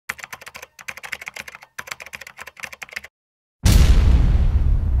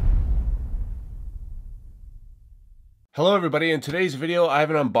Hello everybody, in today's video I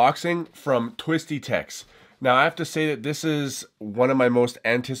have an unboxing from TwistyTex. Now I have to say that this is one of my most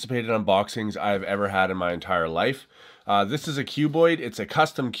anticipated unboxings I've ever had in my entire life. This is a cuboid, it's a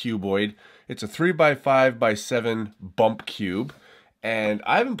custom cuboid. It's a 3x5x7 bump cube. And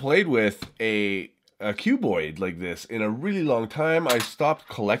I haven't played with a cuboid like this in a really long time. I stopped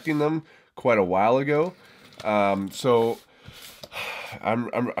collecting them quite a while ago.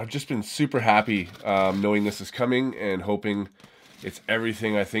 I've just been super happy knowing this is coming and hoping it's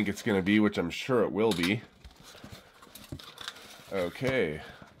everything I think it's going to be, which I'm sure it will be. Okay,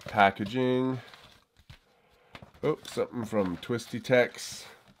 packaging. Oh, something from TwistyTex.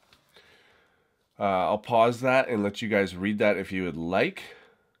 I'll pause that and let you guys read that if you would like.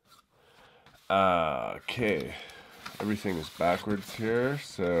 Okay, everything is backwards here,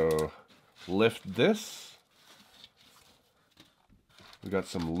 so lift this. We got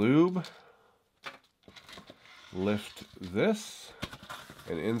some lube. Lift this.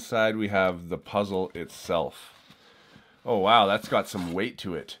 And inside we have the puzzle itself. Oh wow, that's got some weight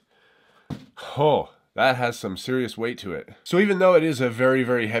to it. Oh, that has some serious weight to it. So even though it is a very,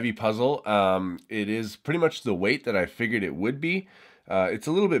 very heavy puzzle, it is pretty much the weight that I figured it would be. It's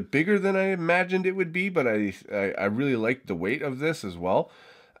a little bit bigger than I imagined it would be, but I really like the weight of this as well.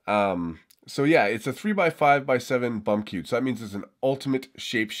 So yeah, it's a 3x5x7 bump cube. So that means it's an ultimate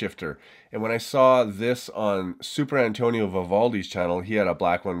shapeshifter. And when I saw this on Super Antonio Vivaldi's channel, he had a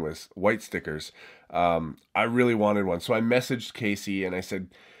black one with white stickers. I really wanted one. So I messaged Casey and I said,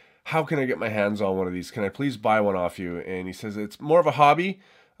 how can I get my hands on one of these? Can I please buy one off you? And he says it's more of a hobby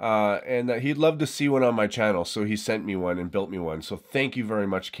and that he'd love to see one on my channel. So he sent me one and built me one. So thank you very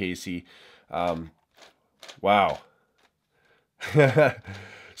much, Casey. Wow.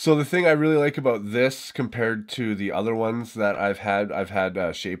 So the thing I really like about this compared to the other ones that I've had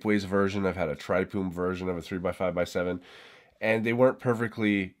a Shapeways version, I've had a Tripoom version of a 3x5x7, and they weren't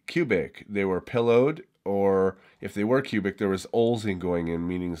perfectly cubic. They were pillowed, or if they were cubic, there was oilsing going in,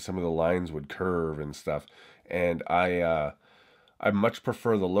 meaning some of the lines would curve and stuff. And I much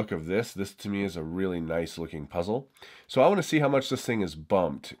prefer the look of this. This to me is a really nice looking puzzle. So I want to see how much this thing is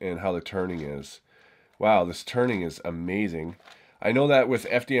bumped and how the turning is. Wow, this turning is amazing. I know that with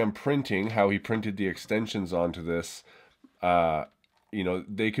FDM printing, how he printed the extensions onto this, you know,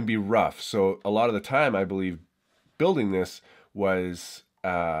 they can be rough. So a lot of the time, I believe, building this was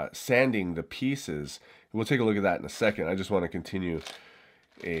sanding the pieces. We'll take a look at that in a second. I just want to continue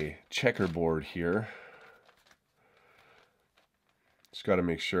a checkerboard here. Just got to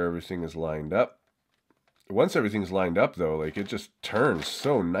make sure everything is lined up. Once everything's lined up, though, like it just turns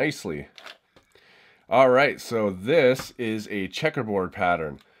so nicely. All right, so this is a checkerboard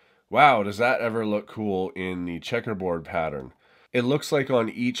pattern. Wow, does that ever look cool in the checkerboard pattern? It looks like on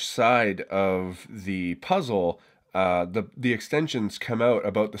each side of the puzzle, the extensions come out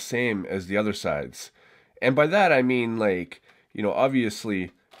about the same as the other sides. And by that, I mean, like, you know,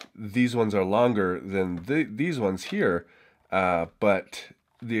 obviously these ones are longer than these ones here, but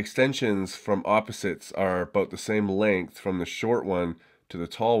the extensions from opposites are about the same length from the short one to the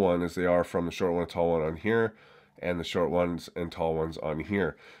tall one as they are from the short one and tall one on here and the short ones and tall ones on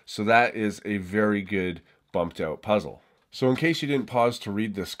here. So that is a very good bumped out puzzle. So in case you didn't pause to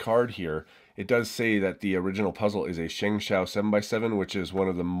read this card here, it does say that the original puzzle is a Shengshao 7x7, which is one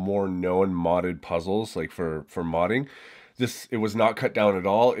of the more known modded puzzles, like for modding. It was not cut down at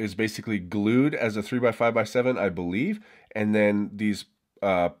all. It is basically glued as a 3x5x7, I believe, and then these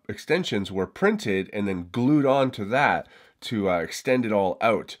extensions were printed and then glued onto that to extend it all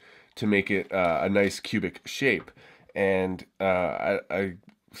out to make it a nice cubic shape. And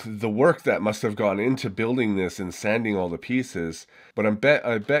the work that must have gone into building this and sanding all the pieces, but I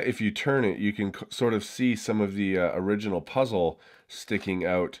bet if you turn it, you can sort of see some of the original puzzle sticking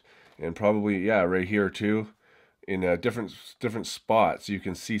out, and probably, yeah, right here too, in different spots, you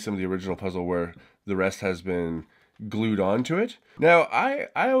can see some of the original puzzle where the rest has been glued onto it. Now, I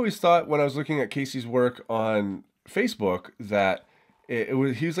always thought when I was looking at Casey's work on Facebook that he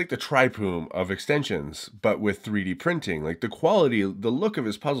was like the Tripoom of extensions, but with 3D printing. Like the quality, the look of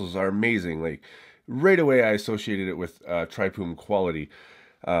his puzzles are amazing. Like right away, I associated it with Tripoom quality.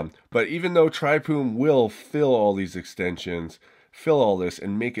 But even though Tripoom will fill all these extensions, fill all this,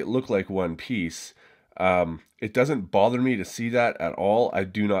 and make it look like one piece, it doesn't bother me to see that at all. I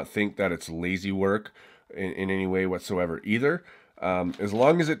do not think that it's lazy work in any way whatsoever either. As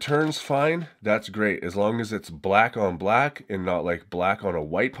long as it turns fine, that's great. As long as it's black on black and not like black on a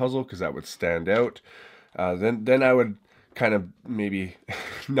white puzzle, because that would stand out, then I would kind of maybe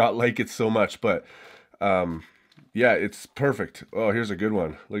not like it so much. But yeah, it's perfect. Oh, here's a good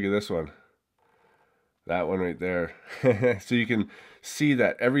one. Look at this one. That one right there. So you can see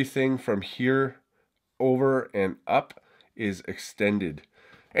that everything from here over and up is extended.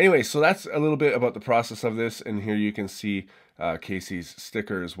 Anyway, so that's a little bit about the process of this, and here you can see Casey's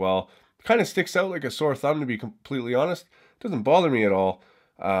sticker as well. Kind of sticks out like a sore thumb, to be completely honest. Doesn't bother me at all.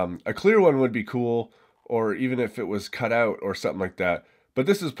 A clear one would be cool, or even if it was cut out or something like that. But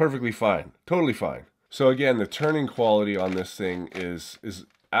this is perfectly fine, totally fine. So again, the turning quality on this thing is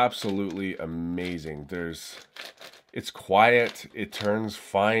absolutely amazing. It's quiet, it turns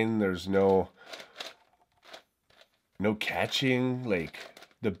fine, there's no catching. Like,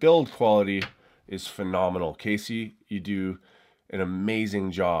 the build quality is phenomenal. Casey, you do an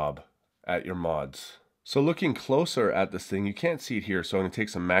amazing job at your mods. So looking closer at this thing, you can't see it here, so I'm going to take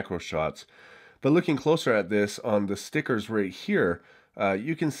some macro shots. But looking closer at this on the stickers right here,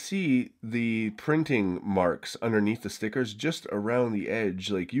 you can see the printing marks underneath the stickers just around the edge.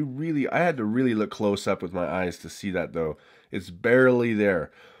 Like, I had to really look close up with my eyes to see that, though. It's barely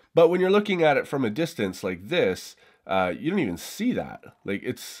there. But when you're looking at it from a distance like this, you don't even see that. Like,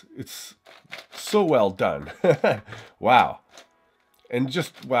 it's so well done. Wow. And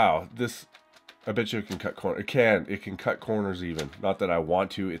just, wow, this, I bet you it can cut corners. It can cut corners even. Not that I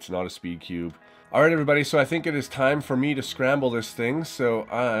want to, it's not a speed cube. All right, everybody, so I think it is time for me to scramble this thing. So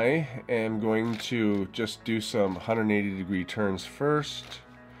I am going to just do some 180-degree turns first.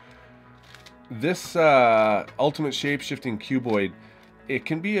 This ultimate shape-shifting cuboid, it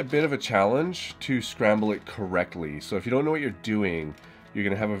can be a bit of a challenge to scramble it correctly. So if you don't know what you're doing, you're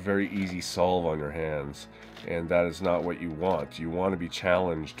going to have a very easy solve on your hands. And that is not what you want. You want to be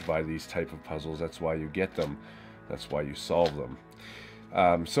challenged by these type of puzzles. That's why you get them. That's why you solve them.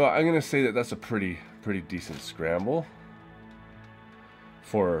 So I'm going to say that that's a pretty decent scramble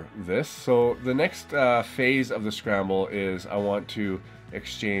for this. So the next phase of the scramble is I want to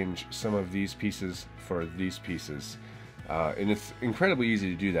exchange some of these pieces for these pieces. And it's incredibly easy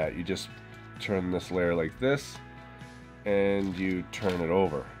to do that. You just turn this layer like this, and you turn it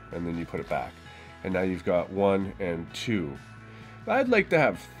over, and then you put it back. And now you've got 1 and 2. I'd like to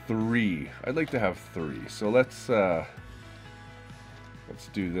have 3. I'd like to have 3. So let's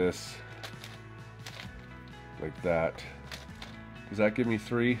do this like that. Does that give me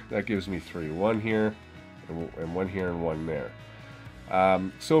 3? That gives me 3. 1 here, and 1 here, and 1 there.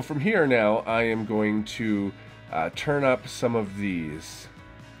 So from here now, I am going to turn up some of these.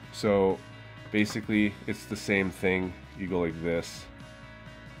 So basically, it's the same thing. You go like this,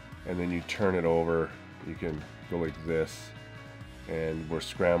 and then you turn it over. You can go like this, and we're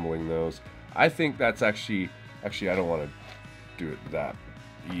scrambling those. I think that's actually I don't want to do it that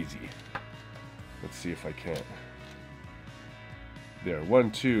easy. Let's see if I can. There,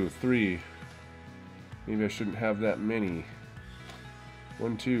 1, 2, 3. Maybe I shouldn't have that many.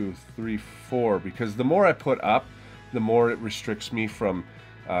 1, 2, 3, 4. Because the more I put up, the more it restricts me from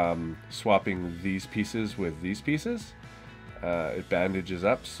swapping these pieces with these pieces. It bandages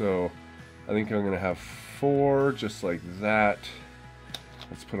up, so I think I'm going to have 4 just like that.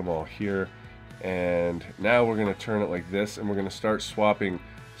 Let's put them all here. And now we're going to turn it like this, and we're going to start swapping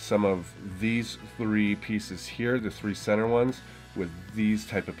some of these 3 pieces here, the 3 center ones, with these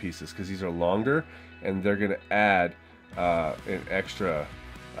type of pieces, because these are longer, and they're going to add an extra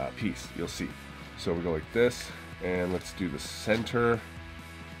piece, you'll see. So we go like this, and let's do the center.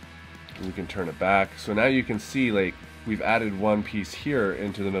 And we can turn it back. So now you can see, like, we've added 1 piece here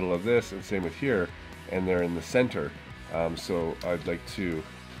into the middle of this, and same with here, and they're in the center. So I'd like to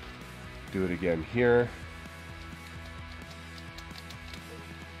do it again here,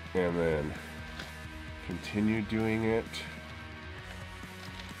 and then continue doing it.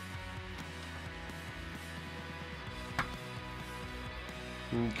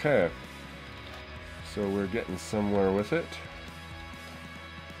 Okay, so we're getting somewhere with it.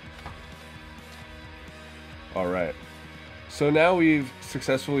 All right, so now we've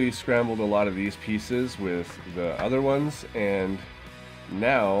successfully scrambled a lot of these pieces with the other ones, and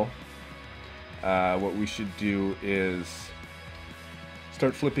now what we should do is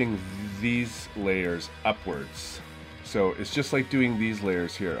start flipping these layers upwards. So it's just like doing these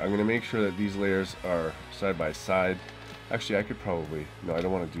layers here. I'm going to make sure that these layers are side by side. Actually, I could probably, no, I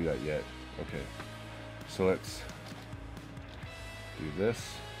don't want to do that yet. Okay, so let's do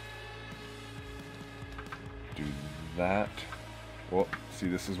this, do that. Well, see,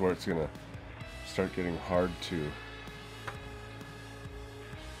 this is where it's going to start getting hard to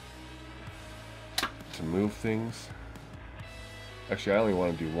move things. Actually, I only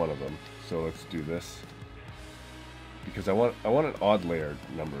want to do 1 of them, so let's do this, because I want an odd layer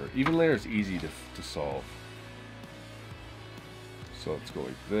number. Even layer is easy to solve. So let's go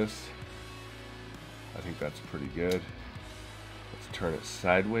like this, I think that's pretty good. Let's turn it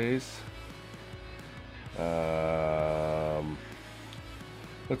sideways.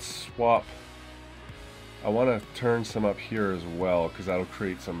 Let's swap. I want to turn some up here as well because that'll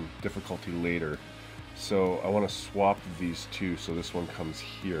create some difficulty later. So I want to swap these two so this one comes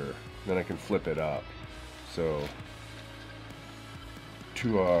here. Then I can flip it up. So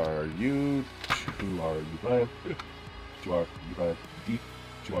 2RU, 2RU', 2RU', D,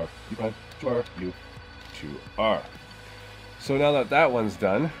 2RU', 2RU, 2R. So now that that one's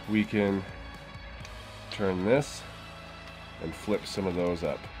done, we can turn this and flip some of those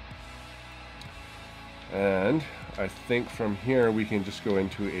up. And I think from here we can just go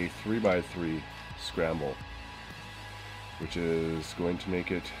into a 3x3 scramble, which is going to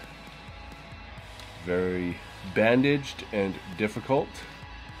make it very bandaged and difficult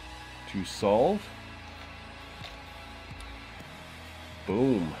to solve.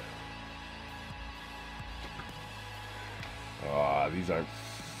 Boom. Ah, these aren't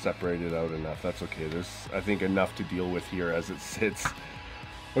separated out enough. That's okay. There's, I think, enough to deal with here as it sits.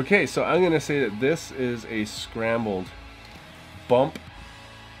 Okay, so I'm going to say that this is a scrambled bump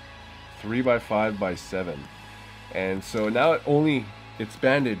 3x5x7. And so now it's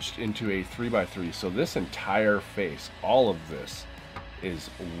bandaged into a 3x3. So this entire face, all of this, is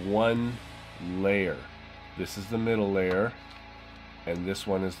one layer. This is the middle layer, and this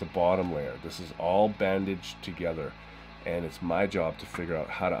one is the bottom layer. This is all bandaged together. And it's my job to figure out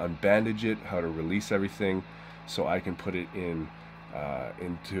how to unbandage it, how to release everything, so I can put it in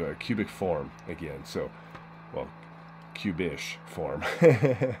into a cubic form again. So, well, cubish form.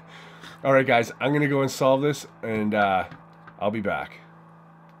 All right, guys, I'm gonna go and solve this, and I'll be back.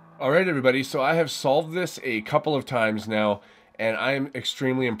 All right, everybody. So I have solved this a couple of times now, and I am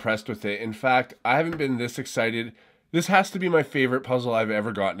extremely impressed with it. In fact, I haven't been this excited. This has to be my favorite puzzle I've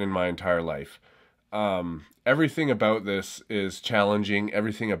ever gotten in my entire life. Everything about this is challenging.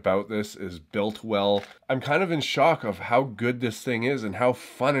 Everything about this is built well. I'm kind of in shock of how good this thing is and how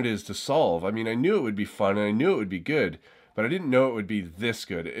fun it is to solve. I mean, I knew it would be fun and I knew it would be good, but I didn't know it would be this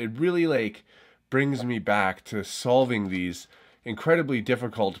good. It really like brings me back to solving these incredibly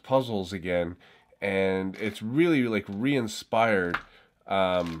difficult puzzles again, and it's really like re-inspired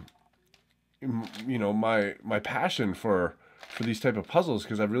you know, my passion for these type of puzzles,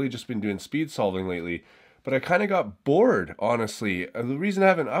 because I've really just been doing speed solving lately. But I kind of got bored, honestly. The reason I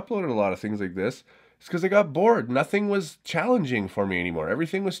haven't uploaded a lot of things like this is because I got bored. Nothing was challenging for me anymore.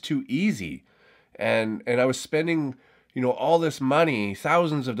 Everything was too easy. And I was spending, you know, all this money,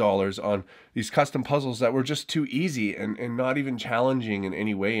 thousands of dollars, on these custom puzzles that were just too easy and not even challenging in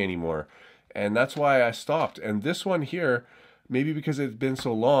any way anymore. And that's why I stopped. And this one here, maybe because it's been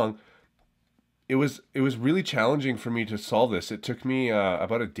so long, it was really challenging for me to solve this. It took me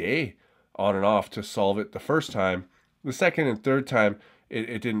about a day on and off to solve it the first time. The second and third time,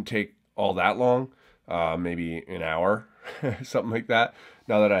 it didn't take all that long, maybe an hour, something like that,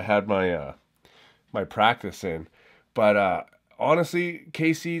 now that I had my my practice in. But honestly,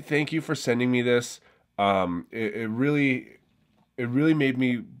 Casey, thank you for sending me this. It really made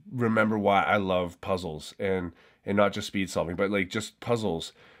me remember why I love puzzles, and not just speed solving, but like just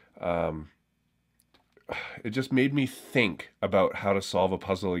puzzles. It just made me think about how to solve a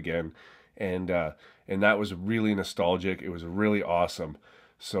puzzle again, and that was really nostalgic. It was really awesome.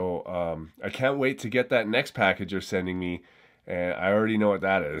 So I can't wait to get that next package you're sending me, and I already know what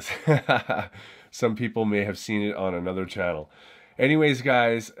that is. Some people may have seen it on another channel. Anyways,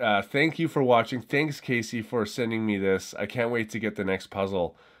 guys, thank you for watching. Thanks, Casey, for sending me this. I can't wait to get the next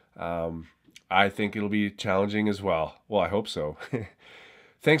puzzle. I think it'll be challenging as well. Well, I hope so.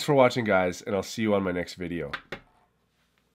 Thanks for watching, guys, and I'll see you on my next video.